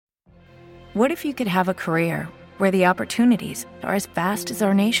What if you could have a career where the opportunities are as vast as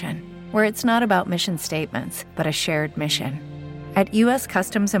our nation, where it's not about mission statements, but a shared mission? At U.S.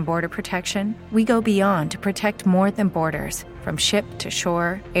 Customs and Border Protection, we go beyond to protect more than borders. From ship to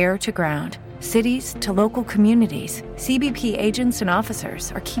shore, air to ground, cities to local communities, CBP agents and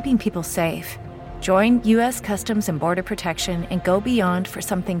officers are keeping people safe. Join U.S. Customs and Border Protection and go beyond for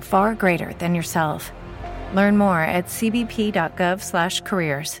something far greater than yourself. Learn more at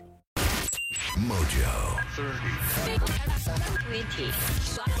cbp.gov/careers. Mojo. 30.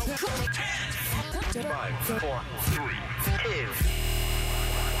 5, 4, 3, 2,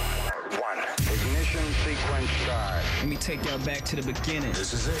 1. Ignition sequence start. Let me take y'all back to the beginning.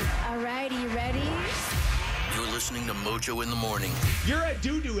 This is it. All right, you ready? You're listening to Mojo in the Morning. You're a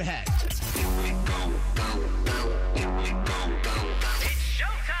doo-doo head. Here we go, go, go. Here we go, go. It's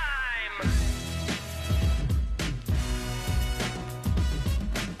showtime!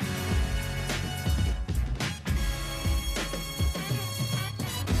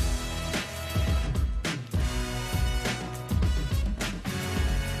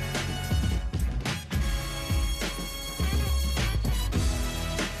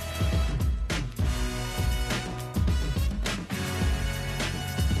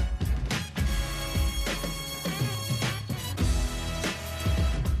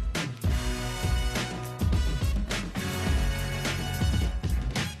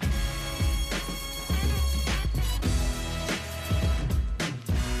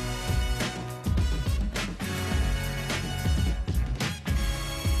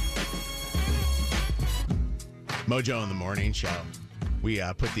 Mojo in the Morning Show. We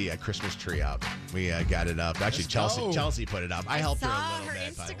put the Christmas tree up. We got it up. Actually, Chelsea put it up. I helped her a little her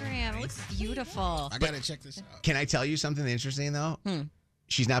bit. Instagram. It looks beautiful. I gotta check this out. Can I tell you something interesting though?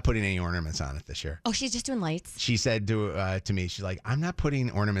 She's not putting any ornaments on it this year. Oh, she's just doing lights? She said to me, she's like, I'm not putting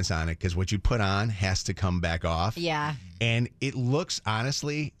ornaments on it because what you put on has to come back off. Yeah. And it looks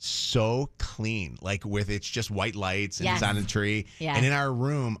honestly so clean, like it's just white lights and it's on a tree. Yeah. And in our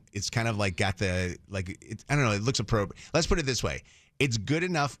room, it's kind of like got I don't know, it looks appropriate. Let's put it this way. It's good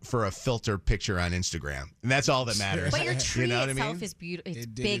enough for a filter picture on Instagram. And that's all that matters. But your tree you know itself what I mean? is beautiful. It's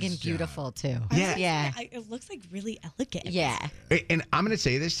It did big its and beautiful, too. Yeah. Yeah. It looks like really elegant. Yeah. And I'm going to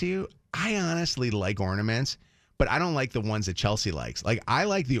say this to you. I honestly like ornaments, but I don't like the ones that Chelsea likes. Like, I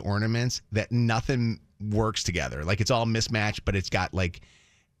like the ornaments that nothing works together. Like, it's all mismatched, but it's got, like,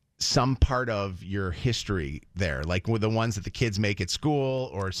 some part of your history there. Like, with the ones that the kids make at school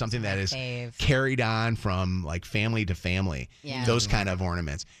or something that is carried on from, like, family to family. Yeah. Those kind of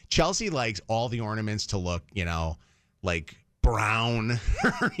ornaments. Chelsea likes all the ornaments to look, like brown.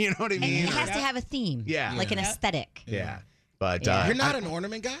 You know what I mean? And it has to have a theme. Yeah. Like an aesthetic. Yeah. But You're not an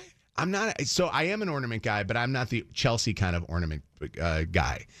ornament guy? I'm not. So I am an ornament guy, but I'm not the Chelsea kind of ornament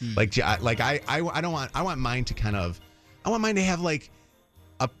guy. Like I don't want. I want mine to I want mine to have like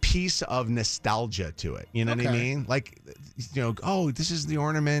a piece of nostalgia to it. You know what I mean? Like, oh, this is the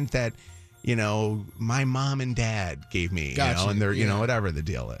ornament that my mom and dad gave me. Gotcha. And they're whatever the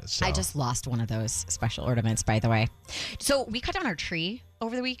deal is. So. I just lost one of those special ornaments, by the way. So we cut down our tree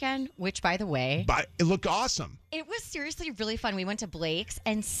over the weekend, which, by the way, But it looked awesome. it was seriously really fun. We went to Blake's,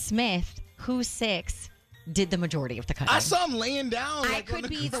 and Smith, who's 6, did the majority of the cutting. I saw him laying down. I could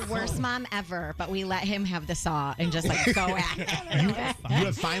be the worst mom ever, but we let him have the saw and just go at it. You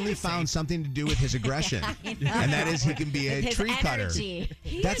have finally found something to do with his aggression, and that is he can be a His tree cutter. energy.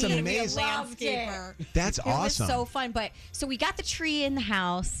 That's He amazing. loved it. That's It awesome. was so fun. But so we got the tree in the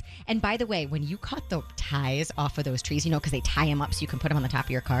house. And by the way, when you cut the ties off of those trees, because they tie them up so you can put them on the top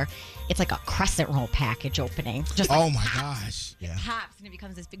of your car, it's like a crescent roll package opening. Just like Oh my gosh. Yeah. pops and it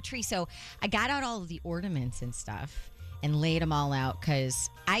becomes this big tree. So I got out all of the ornaments and stuff and laid them all out because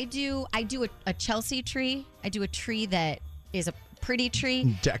I do a Chelsea tree. I do a tree that is a pretty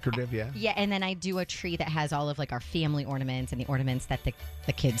tree. Decorative, yeah. Yeah, and then I do a tree that has all of like our family ornaments and the ornaments that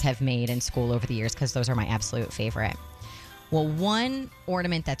the kids have made in school over the years because those are my absolute favorite. Well, one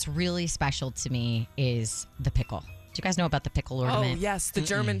ornament that's really special to me is the pickle. Do you guys know about the pickle ornament? Oh, yes, the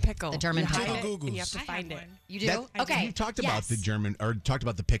German pickle. The German You hide pickle. it, Googles. and you have to find it. You do? Okay. You talked about yes. the German, or talked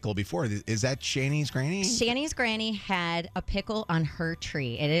about the pickle before. Is that Shani's granny? Shani's granny had a pickle on her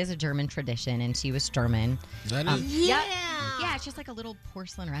tree. It is a German tradition, and she was German. Is that it? Yep. Yeah, it's just like a little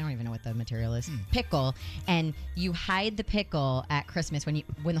porcelain, or I don't even know what the material is. Pickle, and you hide the pickle at Christmas when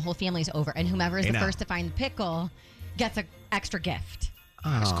the whole family's over, and whomever is the first to find the pickle gets an extra gift.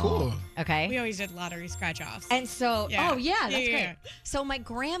 That's cool. Okay. We always did lottery scratch-offs. And so, Yeah. oh yeah, that's Yeah. great. So my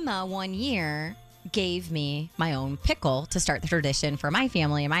grandma one year gave me my own pickle to start the tradition for my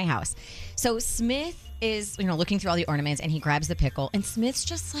family in my house. So Smith is, looking through all the ornaments, and he grabs the pickle, and Smith's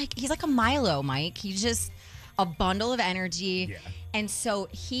just like, he's like a Milo, Mike. He's just a bundle of energy. Yeah. And so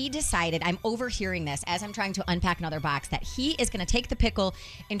he decided, I'm overhearing this as I'm trying to unpack another box, that he is going to take the pickle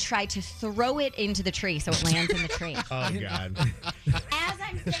and try to throw it into the tree so it lands in the tree. Oh, God. As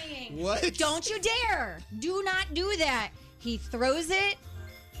I'm saying, What? don't you dare. Do not do that. He throws it.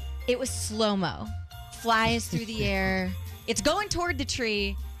 It was slow-mo. Flies through the air. It's going toward the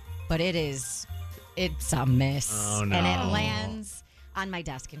tree, but it's a miss. Oh, no. And it lands on my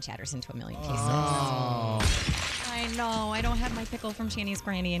desk and shatters into a million pieces. Oh. I know. I don't have my pickle from Shanny's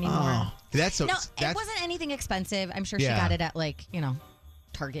Granny anymore. Oh. That's so. No, that's, it wasn't anything expensive. I'm sure Yeah. she got it at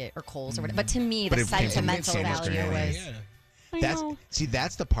Target or Kohl's or whatever. But to me, But the it came from sentimental Shanny's value Granny. was. Yeah.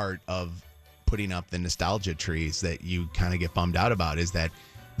 that's the part of putting up the nostalgia trees that you kind of get bummed out about is that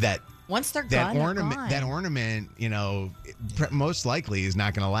Once they're gone, they're gone. that ornament, most likely is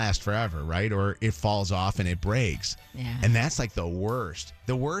not going to last forever, right? Or it falls off and it breaks. Yeah. And that's like the worst.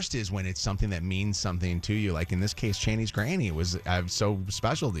 The worst is when it's something that means something to you. Like in this case, Chaney's Granny was so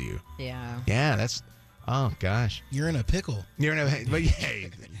special to you. Yeah. Yeah, that's. Oh gosh, You're in a pickle. you're in a. But hey,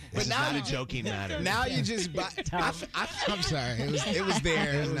 this is now not a you- joking matter. Now you just buy. I'm sorry. It was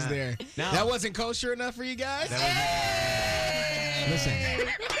there. It was not. there. No. That wasn't kosher enough for you guys?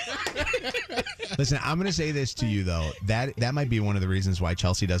 Listen, I'm going to say this to you though. That might be one of the reasons why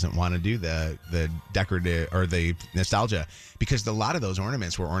Chelsea doesn't want to do the decorative or the nostalgia, because a lot of those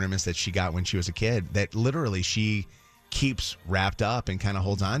ornaments were ornaments that she got when she was a kid that literally she keeps wrapped up and kind of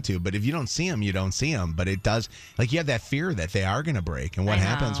holds on to. But if you don't see them, you don't see them. But it does, like, you have that fear that they are going to break, and what I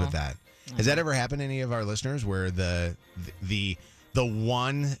happens know. with that? Has that ever happened to any of our listeners where the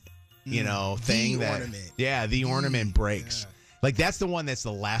one thing that ornament. the ornament breaks? Like, that's the one that's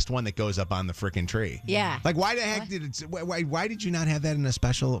the last one that goes up on the freaking tree. Yeah. Like, why the heck did it? Why did you not have that in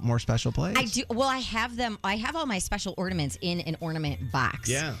a more special place? I do. Well, I have them. I have all my special ornaments in an ornament box.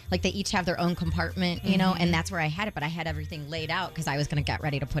 Yeah. Like they each have their own compartment, and that's where I had it. But I had everything laid out because I was going to get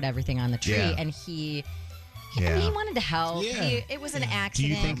ready to put everything on the tree. Yeah. And he Yeah. he wanted to help. Yeah. It was an Do accident,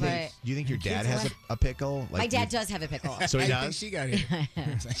 you think but do you think your dad has a pickle? Like my dad does have a pickle. So he I think does. she got it.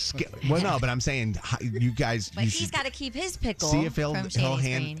 Well, no, but I'm saying you guys. But you he's should got to keep his pickle. see if he'll from Shanny's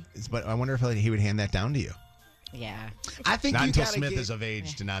hand. Green. But I wonder if he would hand that down to you. Yeah. I think Not you until gotta Smith get, is of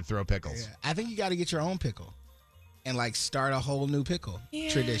age to not throw pickles. Yeah, I think you got to get your own pickle and start a whole new pickle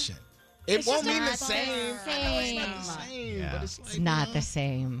tradition. It It's won't just be not the the same. same. I know it's not the same, Yeah. but it's It's not the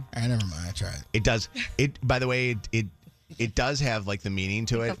same. All right, never mind. I tried. It does. It. By the way, it does have like the meaning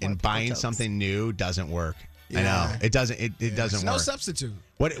to it, and buying jokes. something new doesn't work. I Yeah. know it doesn't. It There's doesn't no work. substitute.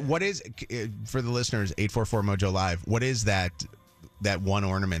 What is for the listeners? 844 Mojo Live. What is that one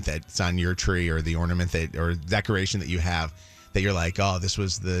ornament that's on your tree, or the ornament that or decoration that you have that you're like, oh, this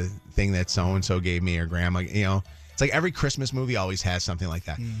was the thing that so and so gave me, or grandma? It's like every Christmas movie always has something like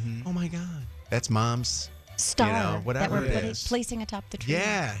that. Mm-hmm. Oh my God, that's mom's Star whatever that we're it is. placing atop the tree.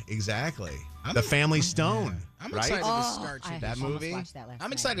 Yeah, exactly. I'm- the Family Stone. I'm right? excited to Oh, start I traditions. That almost movie? watched that last I'm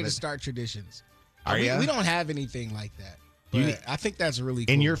night. excited to start traditions. Are we, ya? we don't have anything like that. You But need- I think that's really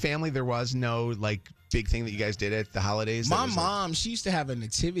cool. In your family, there was no big thing that you guys did at the holidays. that My was, mom, she used to have a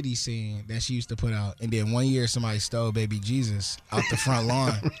nativity scene that she used to put out, and then one year somebody stole baby Jesus out the front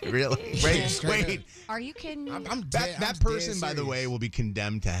lawn. really? Straight Wait. up. Are you kidding me? I'm dead. That I'm person, dead by the way, serious. will be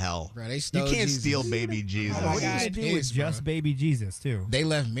condemned to hell. Bro, they You stole can't Jesus. steal baby Jesus. Oh my What God. did they do with Pissed, just bro. baby Jesus too? They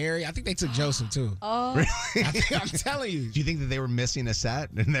left Mary. I think they took Joseph too. Oh, I'm telling you. Do you think that they were missing a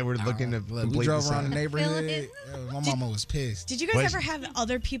set and they were looking to Look, complete we drove the around the set? neighborhood. My mama was pissed. Did you guys What is- ever have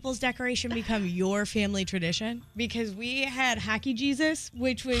other people's decoration become your family tradition? Because we had Hockey Jesus,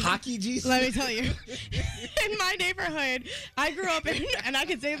 which was Hockey Jesus? Let me tell you, in my neighborhood, I grew up in, and I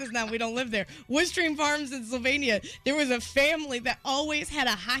can say this now, we don't live there. Woodstream Farms in Sylvania. There was a family that always had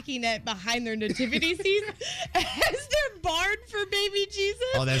a hockey net behind their nativity scene as their barn for baby Jesus.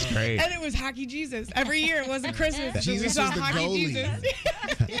 Oh, that's great. And it was Hockey Jesus every year. It wasn't Christmas. so we Jesus saw was the Hockey goalie.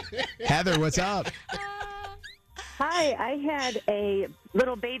 Jesus. Heather, what's up? Hi, I had a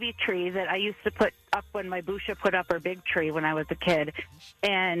little baby tree that I used to put up when my Busha put up her big tree when I was a kid,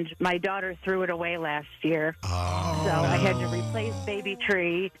 and my daughter threw it away last year. Oh, So I had to replace baby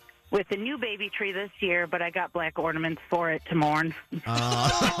tree with a new baby tree this year, but I got black ornaments for it to mourn.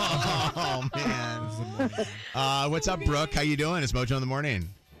 oh man. What's up, Brooke? How you doing? It's Mojo in the Morning.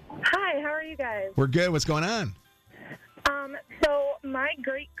 Hi, how are you guys? We're good. What's going on? So my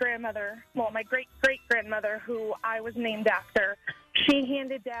great-grandmother, my great-great-grandmother, who I was named after, she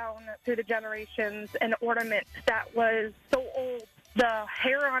handed down through the generations an ornament that was so old. The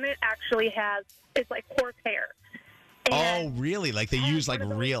hair on it actually it's like horse hair. Oh, really? Like they use like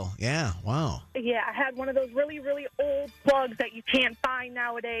real? Yeah. Wow. Yeah, I had one of those really, really old plugs that you can't find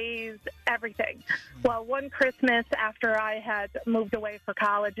nowadays, everything. Well, one Christmas after I had moved away for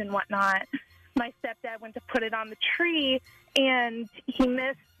college and whatnot, my stepdad went to put it on the tree, and he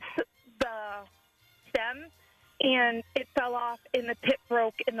missed the stem, and it fell off, and the tip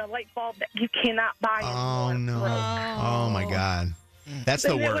broke, and the light bulb that you cannot buy anymore Oh, no. broke. Oh, my God. That's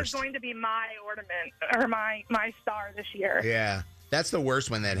the And it was worst. going to be my ornament, or my star this year. Yeah. That's the worst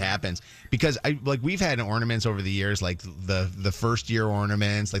when that happens because we've had ornaments over the years, like the first year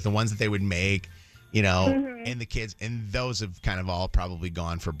ornaments, like the ones that they would make, and the kids, and those have kind of all probably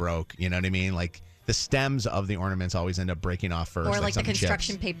gone for broke. You know what I mean? Like the stems of the ornaments always end up breaking off first. Or like the something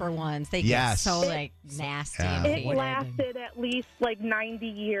construction chips. paper ones. They Yes. get so like nasty. Yeah. and It faded. lasted at least like 90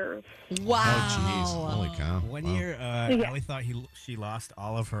 years. Wow. Oh, jeez. Holy cow. One Wow. year, Allie thought she lost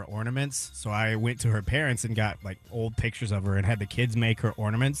all of her ornaments, so I went to her parents and got like old pictures of her and had the kids make her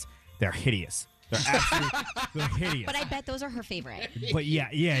ornaments. They're hideous. They're absolutely they're hideous. But I bet those are her favorite. But yeah,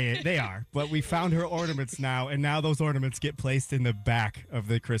 they are. But we found her ornaments now, and now those ornaments get placed in the back of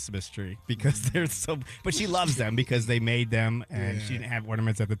the Christmas tree because they're so. But she loves them because they made them, and she didn't have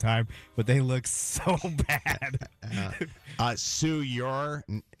ornaments at the time. But they look so bad. Sue, your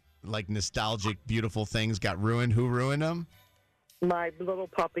like nostalgic, beautiful things got ruined. Who ruined them? My little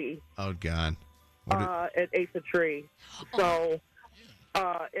puppy Oh God. What it ate the tree. So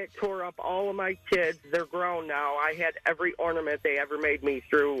it tore up all of my kids. They're grown now. I had every ornament they ever made me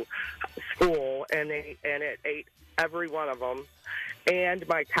through school, and it ate every one of them. And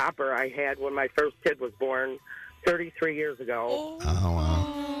my topper I had when my first kid was born 33 years ago. Oh,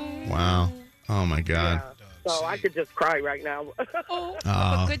 wow. Wow. Oh, my God. Yeah. So I could just cry right now.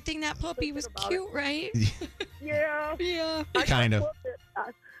 But good thing that puppy was cute, right? Yeah. Yeah. Kind of.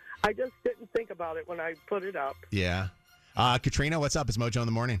 I just didn't think about it when I put it up. Yeah. Katrina, what's up? It's Mojo in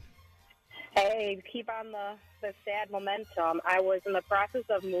the morning. Hey, keep on the sad momentum. I was in the process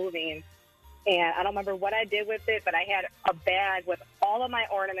of moving, and I don't remember what I did with it, but I had a bag with all of my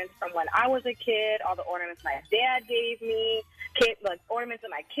ornaments from when I was a kid, all the ornaments my dad gave me, like ornaments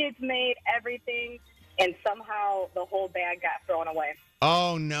that my kids made, everything, and somehow the whole bag got thrown away.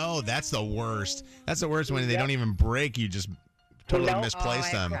 Oh, no. That's the worst. That's the worst when they don't even break. You just totally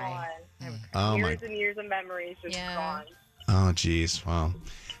misplace them. Oh, my. Years and years of memories just gone. Oh, geez. Wow.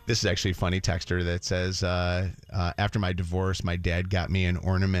 This is actually a funny texter that says, after my divorce, my dad got me an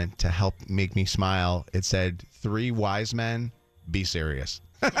ornament to help make me smile. It said, 3 wise men, be serious.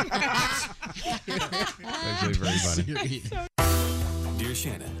 Actually very funny. Dear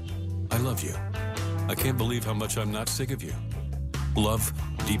Shannon, I love you. I can't believe how much I'm not sick of you. Love,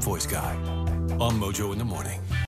 Deep Voice Guy. On Mojo in the morning.